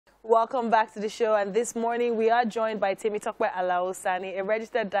Welcome back to the show, and this morning we are joined by Temitope Alaosani, a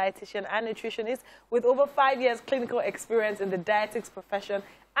registered dietitian and nutritionist with over 5 years clinical experience in the dietetics profession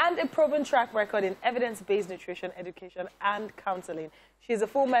and a proven track record in evidence-based nutrition education and counseling. She is a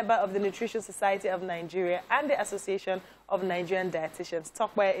full member of the Nutrition Society of Nigeria and the Association of Nigerian Dietitians.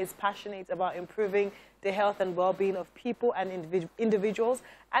 Tope is passionate about improving the health and well-being of people and individuals,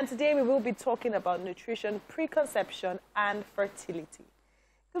 and today we will be talking about nutrition, preconception and fertility.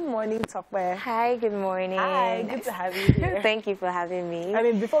 Good morning, Tope. Hi, good morning. Hi, good to have you here. Thank you for having me. I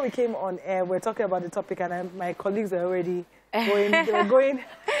mean, before we came on air, we're talking about the topic, and my colleagues are already going. They were going.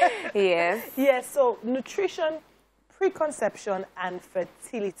 Yes. Yes. So, nutrition, preconception, and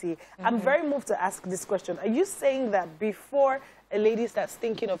fertility. I'm very moved to ask this question. Are you saying that before a lady starts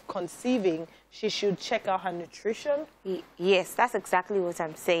thinking of conceiving, she should check out her nutrition? Yes, that's exactly what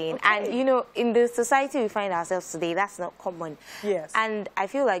I'm saying. Okay. And, you know, in the society we find ourselves today, that's not common. Yes. And I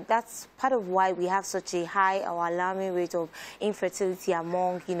feel like that's part of why we have such a high or alarming rate of infertility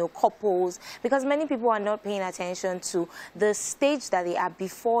among, you know, couples, because many people are not paying attention to the stage that they are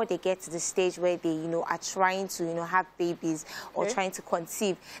before they get to the stage where they, you know, are trying to, you know, have babies or trying to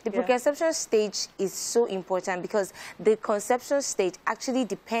conceive. The preconception stage is so important because the conception stage actually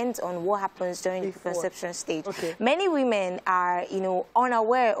depends on what happens during the preconception stage. Many women are, you know,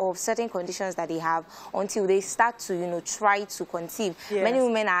 unaware of certain conditions that they have until they start to, you know, try to conceive. Many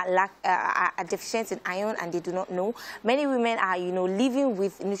women are deficient in iron and they do not know. Many women are, you know, living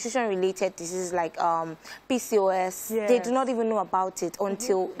with nutrition-related diseases like PCOS. They do not even know about it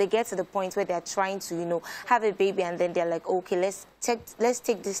until they get to the point where they are trying to, you know, have a baby, and then they're like, okay, let's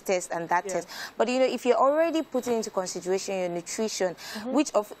take this test and that test. But, you know, if you're already putting into consideration your nutrition,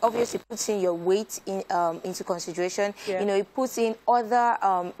 which obviously puts in your weight into consideration, you know, it puts in other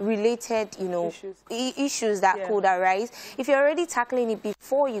related, you know, issues that could arise. If you're already tackling it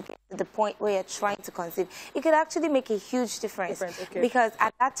before you get to the point where you're trying to conceive, it could actually make a huge difference. Because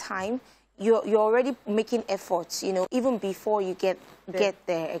at that time, you're already making efforts, you know, even before you get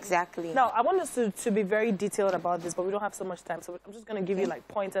there. Exactly. Now, I want us to be very detailed about this, but we don't have so much time, so I'm just going to give you like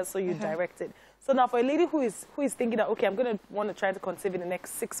pointers so you direct it. So now, for a lady who is thinking that, okay, I'm going to want to try to conceive in the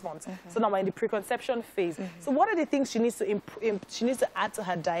next 6 months. So now we're in the preconception phase. So what are the things she needs to add to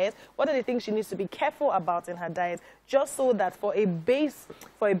her diet? What are the things she needs to be careful about in her diet, just so that for a base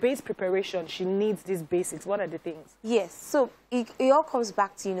preparation, she needs these basics? What are the things? Yes. So it all comes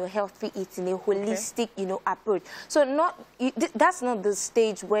back to, you know, healthy eating, a holistic, you know, approach. So that's not the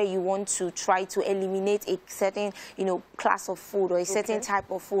stage where you want to try to eliminate a certain, you know, class of food or a certain type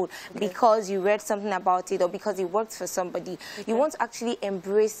of food because you read something about it or because it works for somebody. You want to actually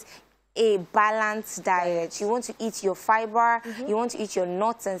embrace a balanced diet. You want to eat your fiber, you want to eat your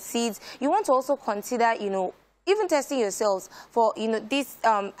nuts and seeds. You want to also consider, you know, even testing yourselves for, you know, this,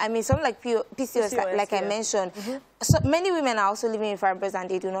 I mean, something like PCOS, like I mentioned. So many women are also living in fibroids and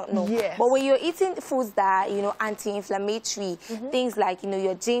they do not know. But when you're eating foods that are, you know, anti-inflammatory, things like, you know,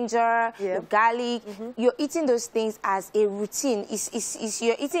 your ginger, your garlic, you're eating those things as a routine.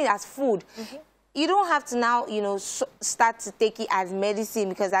 You're eating it as food. You don't have to now, you know, start to take it as medicine,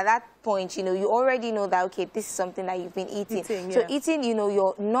 because at that point, you know, you already know that, okay, this is something that you've been eating. So eating, you know,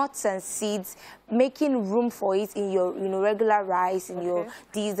 your nuts and seeds, making room for it in your, you know, regular rice, in your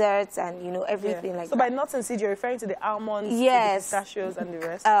desserts and, you know, everything like that. So by nuts and seeds, you're referring to the almonds, the pistachios and the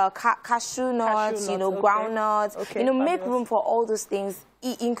rest? Cashew nuts, you know, groundnuts. You know, make room for all those things,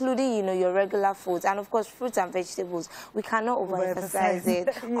 including, you know, your regular foods. And, of course, fruits and vegetables. We cannot overemphasize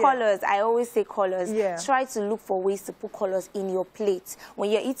it. Colors, I always say colors. Try to look for ways to put colors in your plate. When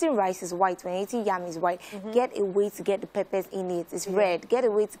you're eating rice, is white. When you're eating yam, is white. Get a way to get the peppers in it. It's red. Get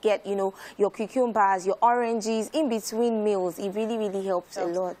a way to get, you know, your cucumbers, your oranges in between meals. It really, really helps a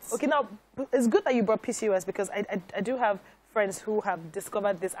lot. Okay, now, it's good that you brought PCOS, because I do have friends who have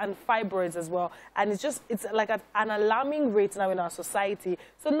discovered this, and fibroids as well, and it's like an alarming rate now in our society.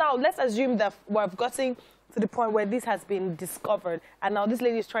 So now let's assume that we've gotten to the point where this has been discovered, and now this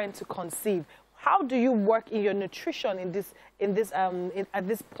lady is trying to conceive. How do you work in your nutrition at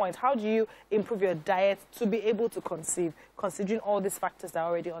this point? How do you improve your diet to be able to conceive, considering all these factors that are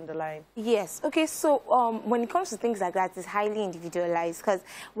already on the line? Yes. Okay, so when it comes to things like that, it's highly individualized, because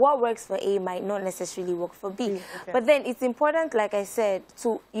what works for A might not necessarily work for B. But then it's important, like I said,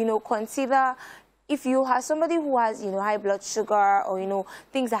 to, you know, consider if you have somebody who has, you know, high blood sugar or, you know,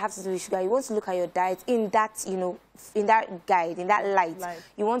 things that have to do with sugar, you want to look at your diet in that, you know, in that guide, in that light.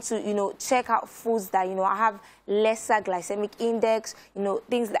 You want to, you know, check out foods that, you know, have lesser glycemic index, you know,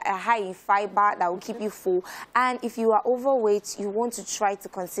 things that are high in fiber that will keep you full. And if you are overweight, you want to try to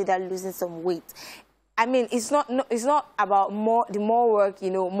consider losing some weight. I mean, it's not about the more work,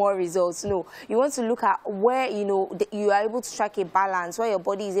 more results. No, you want to look at where, you are able to strike a balance, where your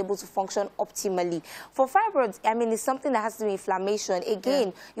body is able to function optimally. For fibroids, I mean, it's something that has to do with inflammation.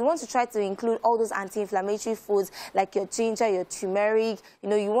 Again, you want to try to include all those anti-inflammatory foods like your ginger, your turmeric.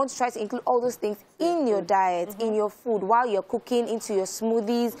 You want to try to include all those things in your diet, in your food, while you're cooking, into your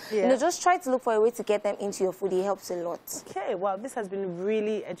smoothies. Just try to look for a way to get them into your food. It helps a lot. Okay, well, this has been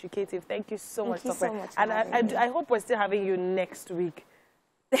really educative. Thank you so much, Thank you so much. And I hope we're still having you next week.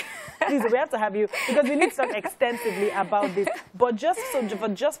 Please, we have to have you because we need to talk extensively about this. But just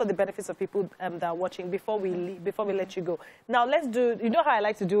for the benefits of people that are watching, before we let you go, now let's do. You know how I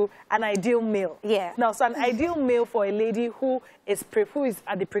like to do an ideal meal. Yeah. Now, so an ideal meal for a lady who is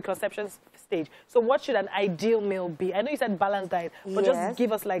at the preconception stage. So, what should an ideal meal be? I know you said balanced diet, but just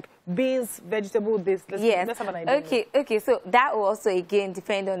give us like beans, vegetable. Let's have an ideal meal. Okay. So that will also again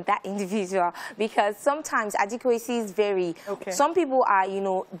depend on that individual because sometimes adequacies vary. Okay. Some people are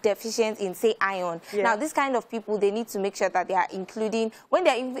deficient in, say, iron. Now, this kind of people, they need to make sure that they are including, when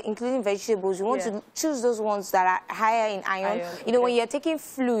they're including vegetables, you want to choose those ones that are higher in iron. When you're taking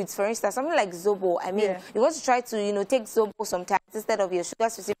fluids, for instance, something like Zobo, I mean, you want to try to, take Zobo sometimes instead of your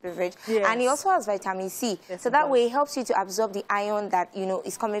sugar-sweetened beverage. And it also has vitamin C. So that way it helps you to absorb the iron that,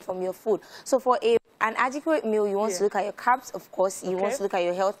 is coming from your food. So for an adequate meal, you want to look at your carbs, of course. You want to look at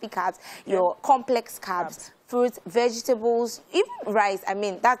your healthy carbs, your complex carbs. Fruits, vegetables, even rice. I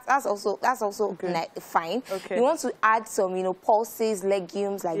mean, that's also fine. You want to add some, pulses,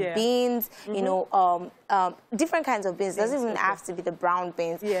 legumes like beans, different kinds of beans. Doesn't even have to be the brown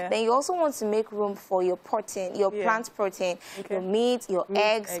beans. Then you also want to make room for your protein, your plant protein, your meat, your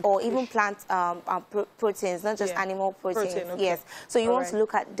eggs, or even plant proteins, not just animal proteins. Yes. So you want to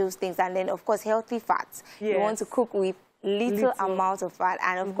look at those things, and then of course healthy fats. You want to cook with little amount of fat,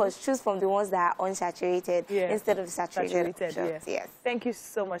 and of course choose from the ones that are unsaturated instead of saturated. Yes. Thank you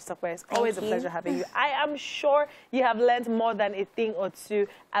so much, Tokwe. It's always a pleasure having you. I am sure you have learned more than a thing or two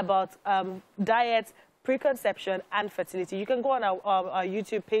about diet, preconception, and fertility. You can go on our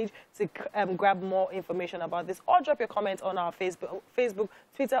YouTube page to grab more information about this, or drop your comments on our Facebook,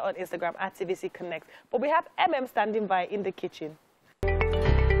 Twitter, or Instagram at TVC Connect. But we have MM standing by in the kitchen.